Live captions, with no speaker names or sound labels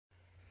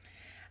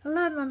I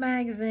love my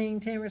magazine,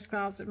 Tamarah's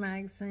Closet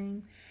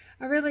magazine.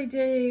 I really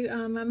do.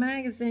 My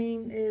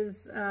magazine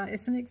is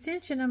it's an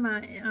extension of my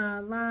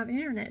live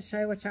internet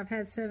show, which I've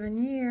had 7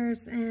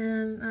 years,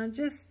 and I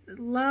just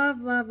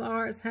love the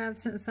arts, have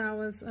since I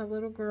was a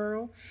little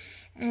girl.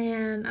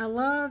 And I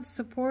love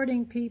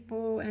supporting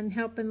people and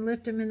helping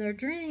lift them in their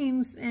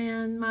dreams,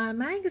 and my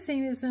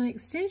magazine is an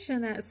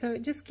extension of that, so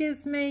it just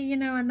gives me, you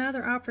know,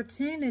 another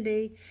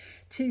opportunity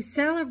to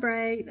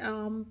celebrate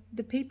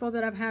the people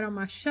that I've had on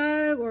my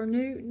show, or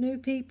new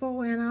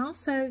people, and I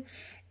also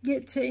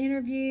get to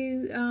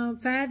interview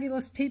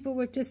fabulous people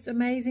with just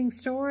amazing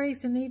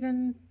stories, and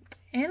even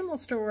animal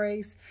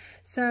stories.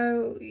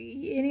 So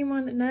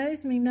anyone that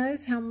knows me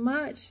knows how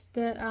much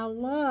that I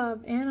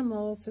love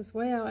animals as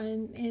well.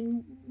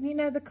 And you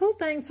know, the cool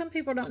thing, some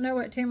people don't know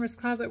what Tamarah's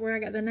Closet, where I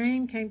got the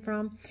name, came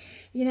from.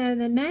 You know,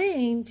 the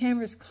name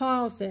Tamarah's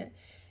Closet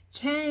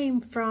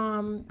came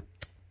from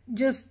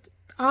just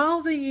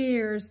all the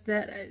years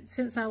that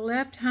since I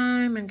left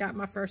home and got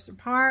my first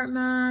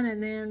apartment,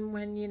 and then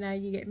when, you know,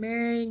 you get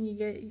married and you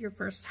get your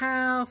first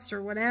house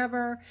or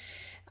whatever,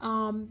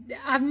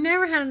 I've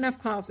never had enough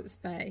closet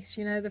space.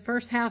 You know, the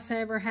first house I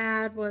ever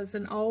had was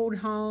an old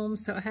home,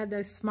 so it had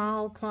those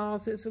small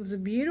closets. It was a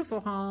beautiful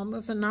home. It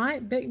was a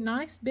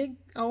nice big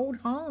old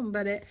home,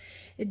 but it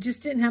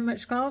just didn't have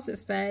much closet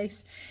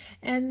space.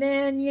 And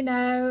then, you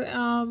know,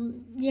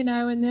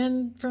 and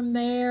then from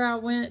there I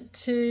went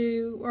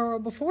to, or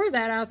before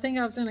that, I think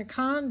I was in a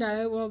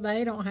condo. Well,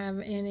 they don't have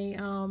any,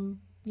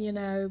 you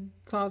know,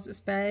 closet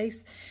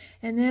space.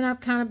 And then I've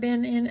kind of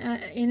been in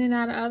and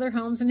out of other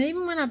homes. And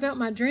even when I built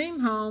my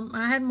dream home,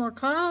 I had more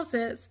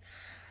closets,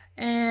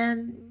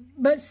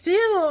 but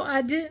still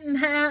I didn't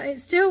have, it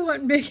still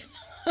wasn't big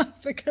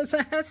enough because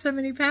I have so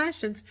many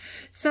passions.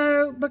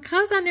 So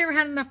because I never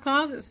had enough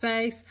closet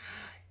space,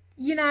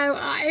 you know,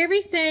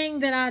 everything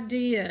that I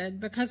did,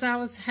 because I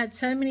had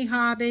so many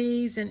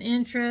hobbies and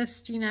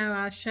interests, you know,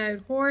 I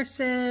showed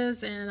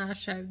horses and I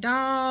showed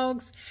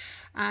dogs.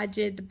 I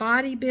did the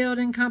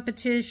bodybuilding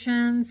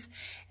competitions,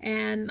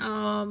 and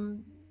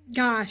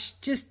gosh,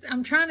 just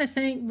I'm trying to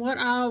think what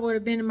all would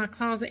have been in my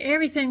closet.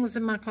 Everything was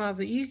in my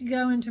closet. You could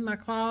go into my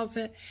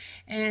closet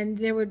and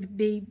there would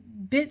be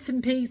bits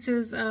and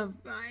pieces of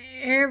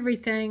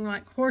everything,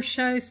 like horse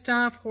show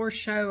stuff, horse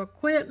show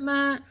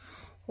equipment,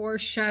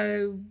 horse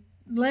show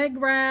leg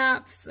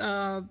wraps,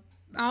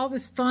 all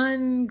this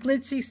fun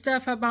glitzy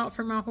stuff I bought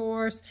for my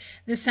horse.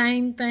 The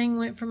same thing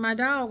went for my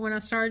dog. When I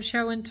started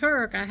showing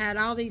Turk, I had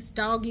all these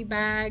doggy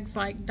bags,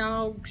 like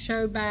dog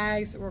show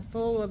bags, that were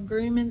full of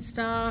grooming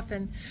stuff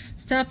and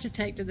stuff to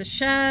take to the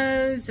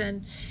shows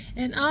and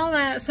all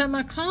that. So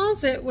my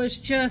closet was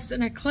just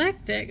an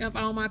eclectic of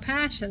all my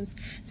passions.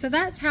 So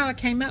that's how I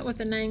came up with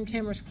the name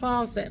Tamarah's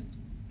Closet.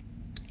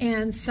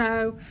 And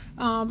so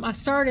I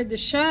started the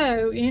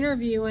show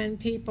interviewing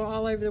people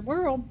all over the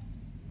world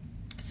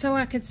so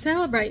I could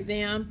celebrate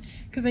them,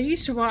 because I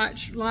used to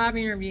watch live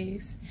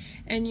interviews.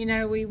 And, you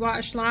know, we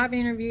watched live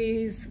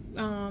interviews.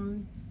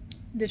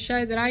 The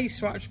show that I used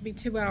to watch would be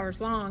 2 hours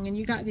long, and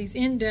you got these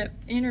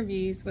in-depth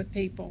interviews with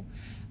people,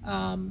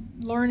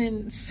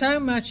 learning so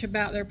much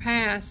about their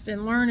past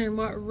and learning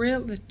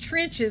the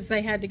trenches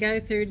they had to go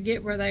through to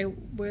get where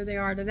they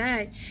are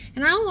today.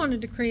 And I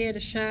wanted to create a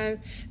show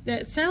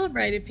that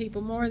celebrated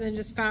people more than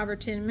just 5 or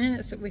 10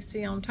 minutes that we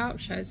see on talk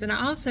shows. And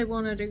I also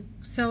wanted to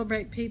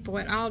celebrate people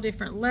at all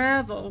different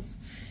levels,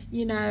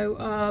 you know,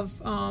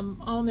 of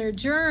on their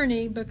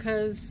journey,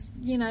 because,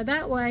 you know,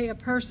 that way a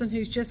person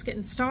who's just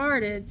getting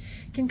started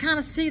can kind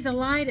of see the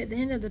light at the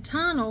end of the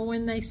tunnel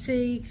when they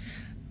see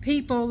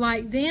people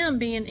like them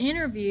being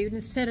interviewed,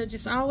 instead of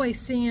just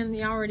always seeing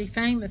the already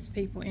famous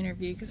people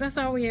interviewed, because that's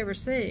all we ever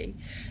see.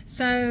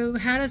 So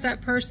how does that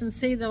person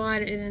see the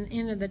light at the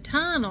end of the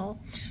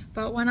tunnel?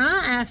 But when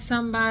I ask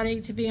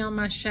somebody to be on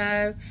my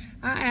show,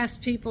 I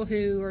ask people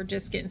who are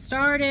just getting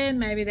started.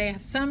 Maybe they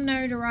have some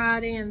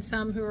notoriety, and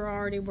some who are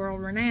already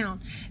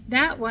world-renowned.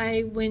 That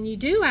way, when you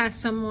do ask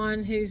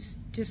someone who's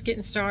just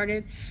getting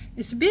started,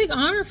 it's a big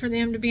honor for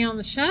them to be on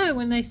the show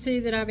when they see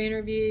that I've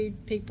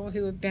interviewed people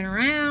who have been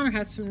around or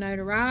have some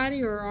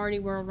notoriety or are already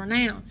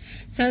world-renowned.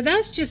 So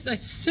that's just a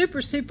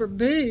super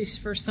boost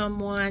for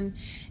someone,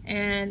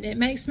 and it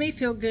makes me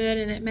feel good,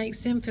 and it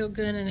makes them feel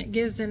good, and it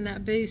gives them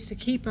that boost to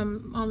keep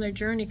them on their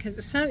journey, because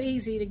it's so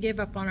easy to give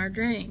up on our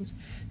dreams.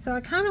 So I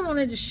kind of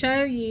wanted to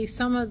show you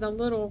some of the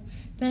little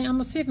things. I'm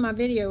going to see if my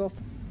video will...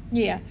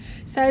 Yeah.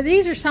 So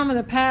these are some of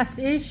the past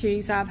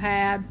issues I've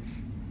had.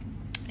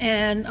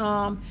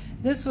 And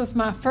this was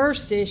my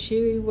first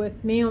issue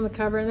with me on the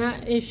cover, and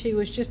that issue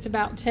was just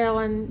about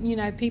telling, you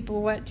know,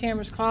 people what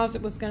Tamarah's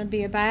Closet was going to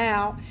be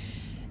about.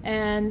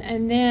 And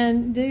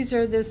then these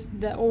are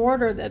the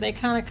order that they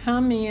kind of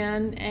come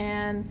in.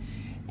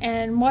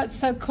 And what's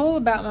so cool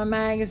about my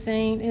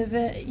magazine is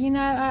that, you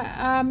know,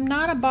 I'm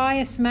not a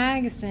biased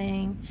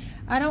magazine.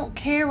 I don't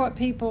care what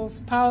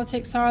people's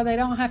politics are. They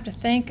don't have to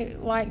think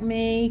like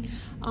me.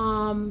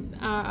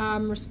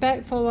 I'm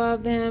respectful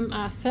of them.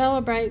 I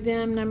celebrate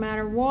them no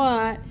matter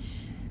what.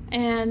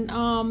 And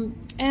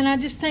And I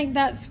just think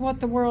that's what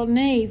the world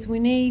needs. We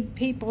need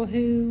people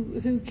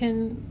who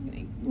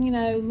can,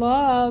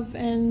 love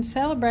and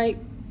celebrate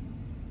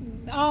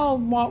all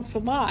walks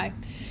of life.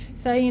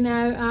 So,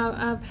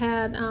 I've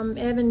had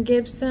Evan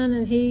Gibson,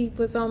 and he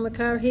was on the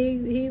cover.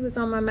 He was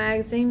on my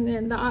magazine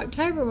in the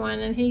October one,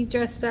 and he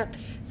dressed up.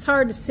 It's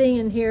hard to see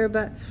in here,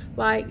 but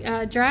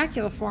like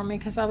Dracula for me,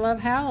 because I love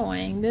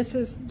Halloween. This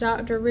is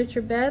Dr.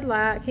 Richard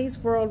Bedlack. He's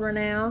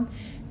world-renowned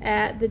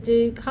at the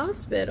Duke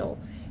Hospital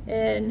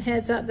and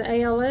heads up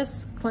the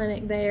ALS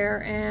clinic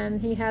there,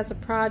 and he has a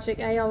project,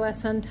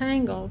 ALS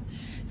Untangled.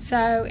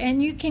 So,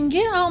 and you can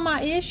get all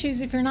my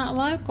issues if you're not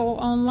local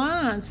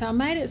online. So I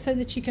made it so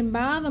that you can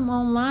buy them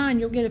online.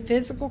 You'll get a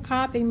physical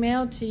copy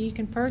mailed to you. You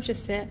can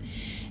purchase it.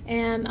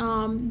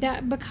 And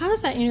that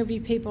because I interview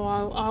people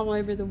all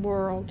over the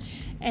world.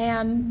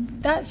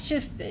 And it's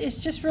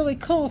just really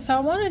cool. So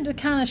I wanted to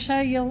kind of show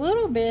you a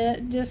little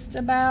bit just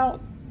about,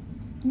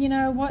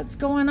 what's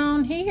going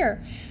on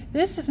here.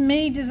 This is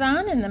me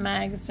designing the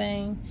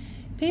magazine.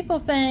 People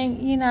think,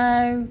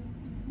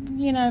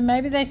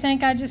 maybe they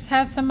think I just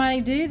have somebody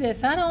do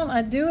this. I don't.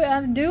 I do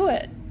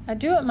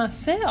it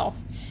myself.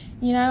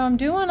 I'm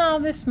doing all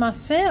this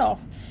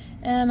myself,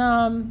 and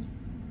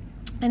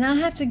I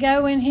have to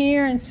go in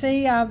here and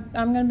see. I'm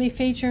going to be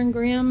featuring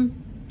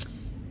Grim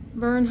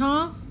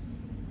Bernhal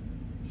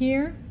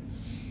here,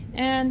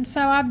 and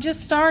so I've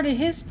just started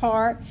his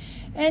part,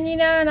 and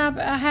and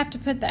I have to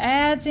put the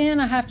ads in.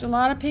 A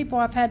lot of people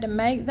I've had to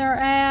make their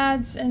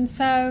ads, and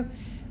so.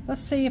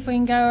 Let's see if we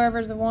can go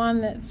over to the one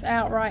that's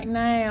out right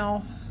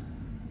now.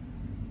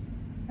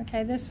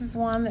 Okay, this is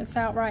one that's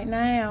out right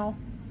now.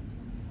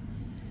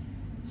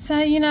 So,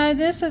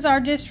 this is our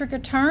district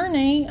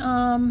attorney,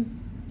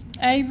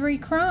 Avery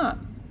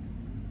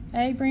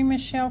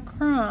Michelle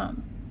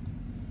Crump.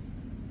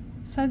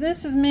 So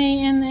this is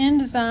me in the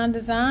InDesign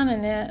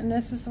designing it, and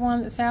this is the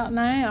one that's out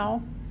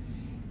now.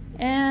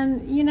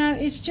 And,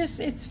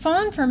 it's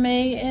fun for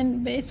me,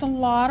 and it's a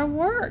lot of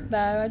work,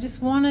 though. I just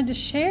wanted to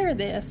share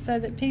this so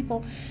that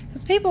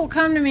because people will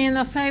come to me and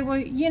they'll say, well,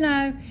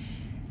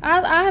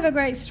 I have a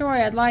great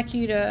story. I'd like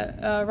you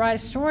to write a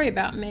story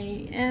about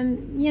me.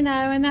 And,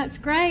 and that's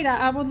great.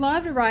 I would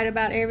love to write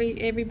about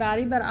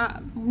everybody,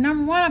 but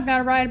number one, I've got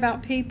to write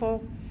about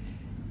people,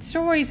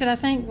 stories that I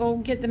think will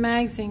get the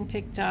magazine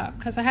picked up,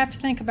 because I have to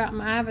think about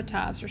my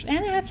advertisers, and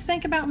I have to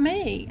think about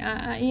me.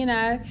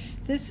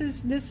 This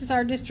is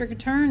our district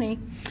attorney,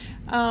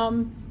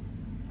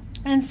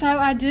 and so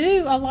I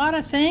do a lot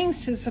of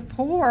things to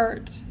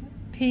support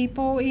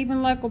people,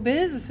 even local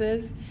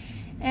businesses.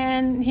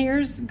 And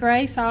here's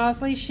Grace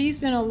Osley. She's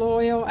been a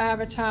loyal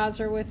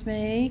advertiser with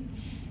me,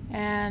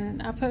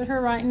 and I put her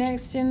right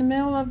next in the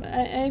middle of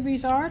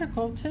Avery's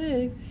article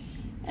too.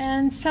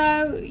 And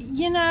so,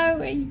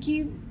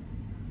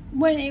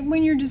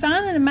 when you're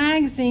designing a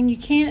magazine, you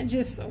can't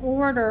just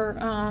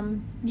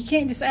you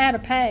can't just add a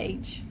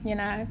page,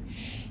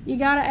 You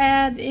got to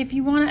add, if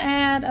you want to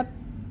add a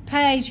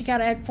page, you got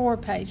to add 4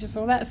 pages.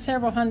 Well, that's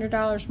several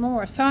 $100s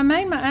more. So I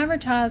made my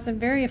advertising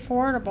very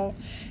affordable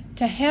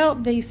to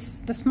help the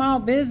small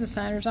business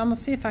owners. I'm going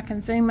to see if I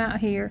can zoom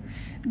out here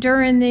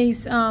during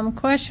these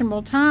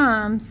questionable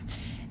times.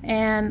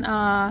 And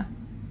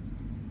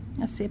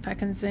let's see if I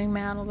can zoom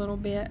out a little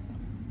bit.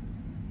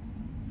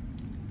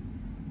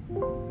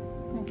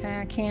 Okay,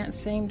 I can't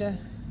see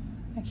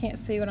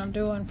what I'm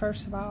doing,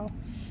 first of all.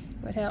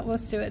 It would help.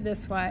 Let's do it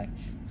this way.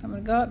 So I'm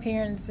going to go up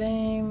here and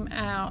zoom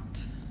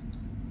out.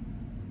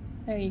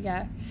 There you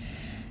go.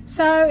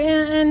 So,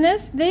 and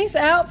these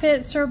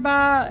outfits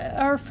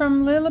are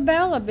from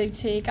Lilabella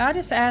Boutique. I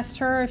just asked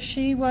her if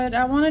she would,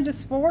 I wanted to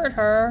support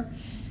her,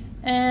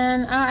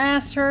 and I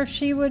asked her if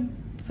she would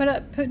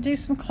do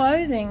some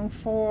clothing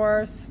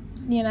for,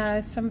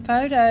 some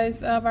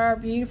photos of our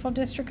beautiful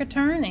district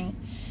attorney.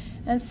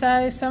 And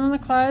so some of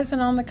the clothes,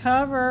 and on the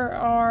cover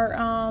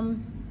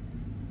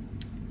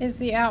is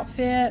the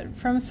outfit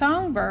from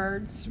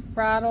Songbirds,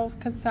 bridals,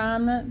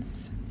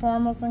 consignments,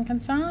 formals, and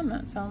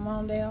consignments on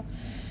Lawndale.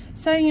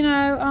 So,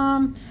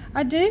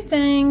 I do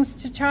things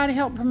to try to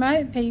help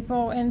promote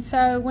people. And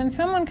so when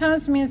someone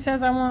comes to me and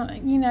says, I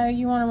want, you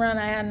want to run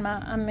an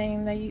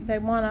ad, they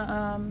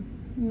want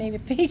me to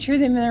feature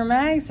them in their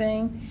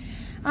magazine,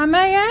 I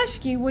may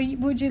ask you,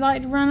 would you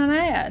like to run an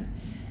ad?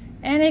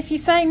 And if you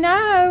say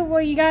no,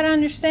 well, you got to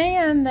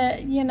understand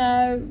that,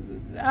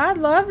 I'd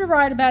love to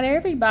write about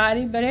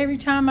everybody, but every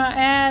time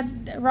I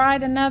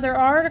write another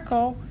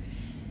article,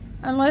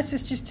 unless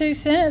it's just 2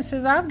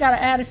 sentences, I've got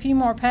to add a few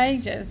more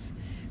pages.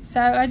 So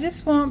I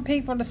just want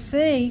people to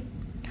see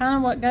kind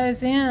of what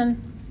goes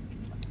in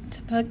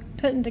to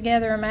putting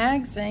together a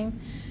magazine.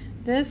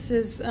 This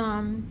is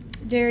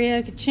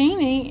Dario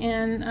Caccini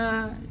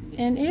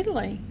in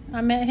Italy.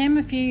 I met him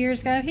a few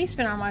years ago. He's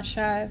been on my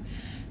show.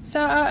 So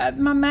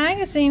my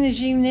magazine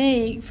is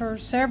unique for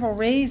several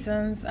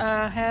reasons.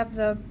 I have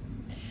the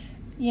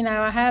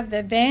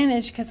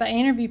advantage because I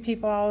interview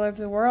people all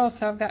over the world,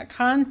 so I've got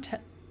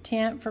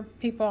content for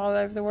people all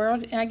over the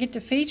world, and I get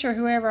to feature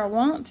whoever I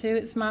want to.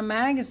 It's my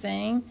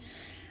magazine.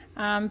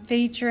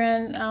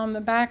 Featuring on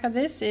the back of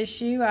this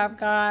issue, I've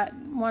got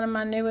one of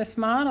my newest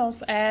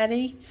models,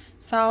 Addie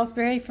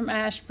Salisbury from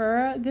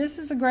Ashboro. This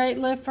is a great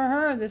lift for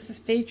her. This is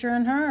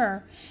featuring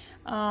her.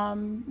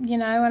 You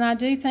know, and I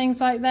do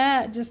things like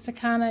that just to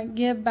kind of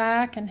give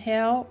back and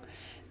help.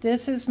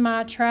 This is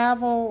my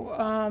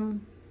travel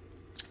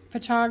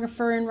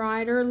photographer and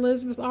writer,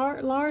 Elizabeth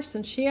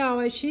Larson.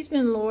 She's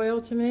been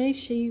loyal to me.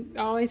 She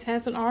always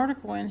has an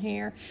article in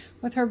here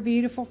with her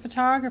beautiful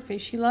photography.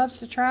 She loves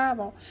to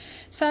travel.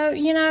 So,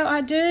 you know,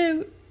 I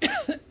do,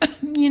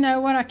 you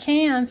know, what I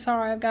can.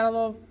 Sorry, I've got a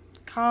little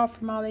cough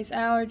from all these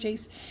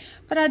allergies.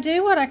 But I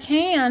do what I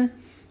can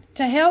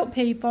to help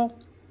people.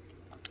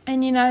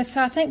 And, you know,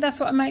 so I think that's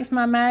what makes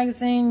my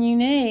magazine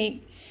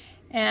unique.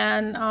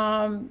 And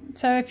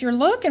so if you're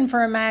looking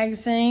for a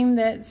magazine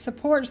that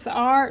supports the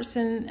arts,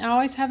 and I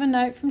always have a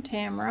note from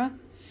Tamarah.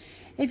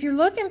 If you're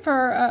looking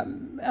for,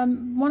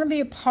 want to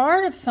be a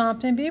part of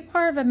something, be a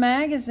part of a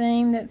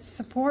magazine that's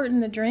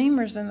supporting the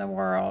dreamers in the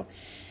world.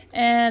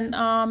 And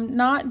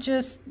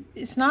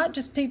it's not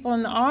just people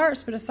in the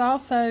arts, but it's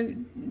also,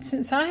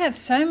 since I have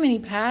so many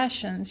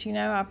passions, you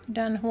know, I've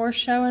done horse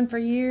showing for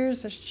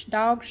years,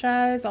 dog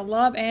shows, I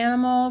love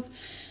animals.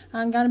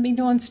 I'm going to be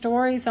doing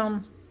stories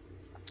on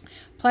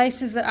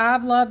places that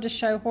I've loved to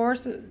show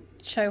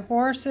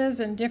horses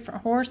and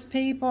different horse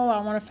people.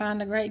 I want to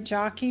find a great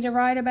jockey to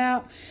write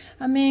about.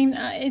 I mean,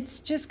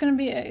 it's just going to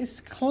be it's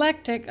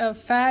eclectic of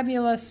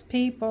fabulous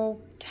people,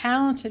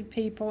 talented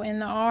people in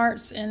the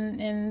arts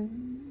and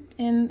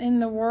in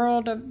the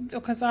world of,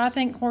 because I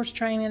think horse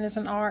training is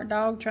an art,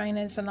 dog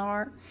training is an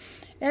art.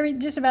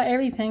 Just about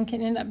everything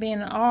can end up being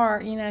an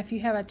art. You know, if you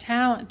have a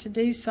talent to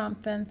do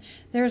something,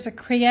 there's a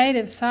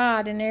creative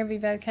side in every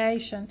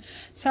vocation.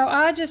 So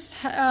I just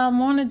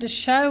wanted to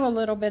show a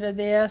little bit of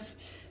this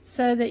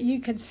so that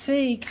you could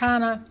see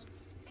kind of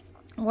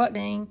what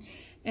thing.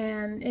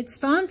 And it's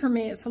fun for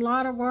me. It's a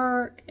lot of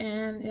work,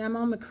 and I'm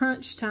on the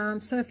crunch time.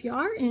 So if you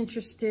are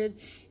interested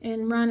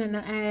in running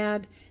an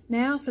ad,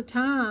 now's the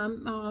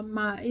time.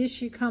 My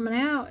issue coming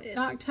out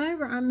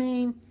October, I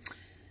mean,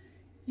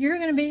 you're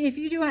going to be, if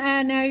you do an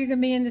ad now, you're going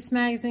to be in this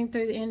magazine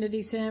through the end of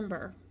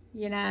December,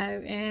 you know.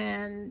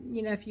 And,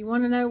 you know, if you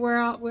want to know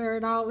where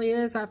it all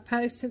is, I've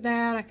posted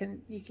that.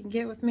 You can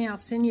get with me. I'll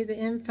send you the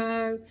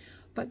info.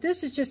 But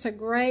this is just a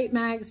great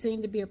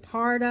magazine to be a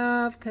part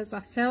of because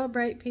I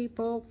celebrate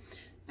people.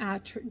 I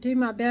do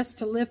my best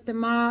to lift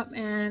them up,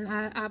 and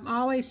I'm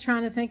always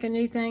trying to think of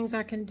new things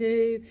I can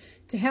do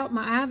to help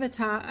my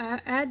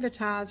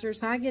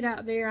advertisers. I get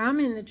out there. I'm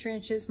in the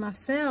trenches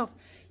myself,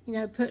 you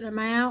know, putting them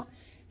out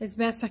as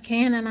best I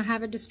can, and I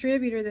have a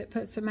distributor that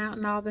puts them out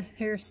in all the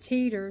Harris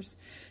Teeters.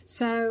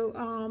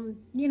 So,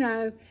 you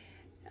know,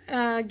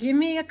 give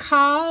me a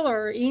call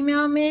or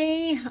email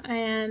me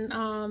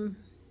and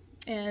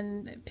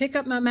pick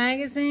up my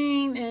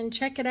magazine and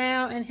check it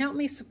out and help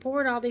me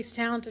support all these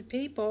talented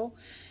people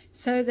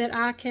so that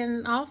I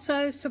can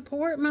also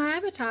support my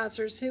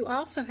advertisers who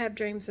also have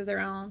dreams of their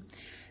own.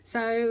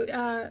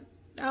 So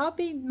I'll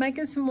be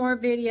making some more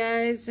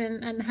videos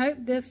and hope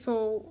this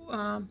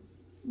will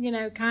you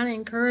know, kind of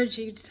encourage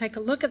you to take a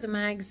look at the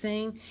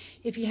magazine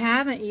if you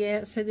haven't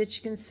yet, so that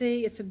you can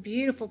see it's a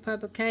beautiful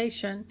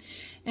publication,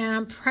 and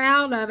I'm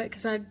proud of it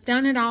because I've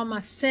done it all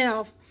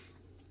myself,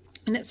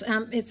 and it's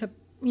a,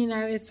 you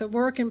know, it's a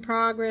work in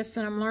progress,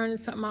 and I'm learning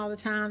something all the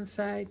time.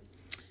 So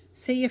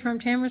see you from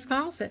Tamarah's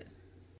Closet.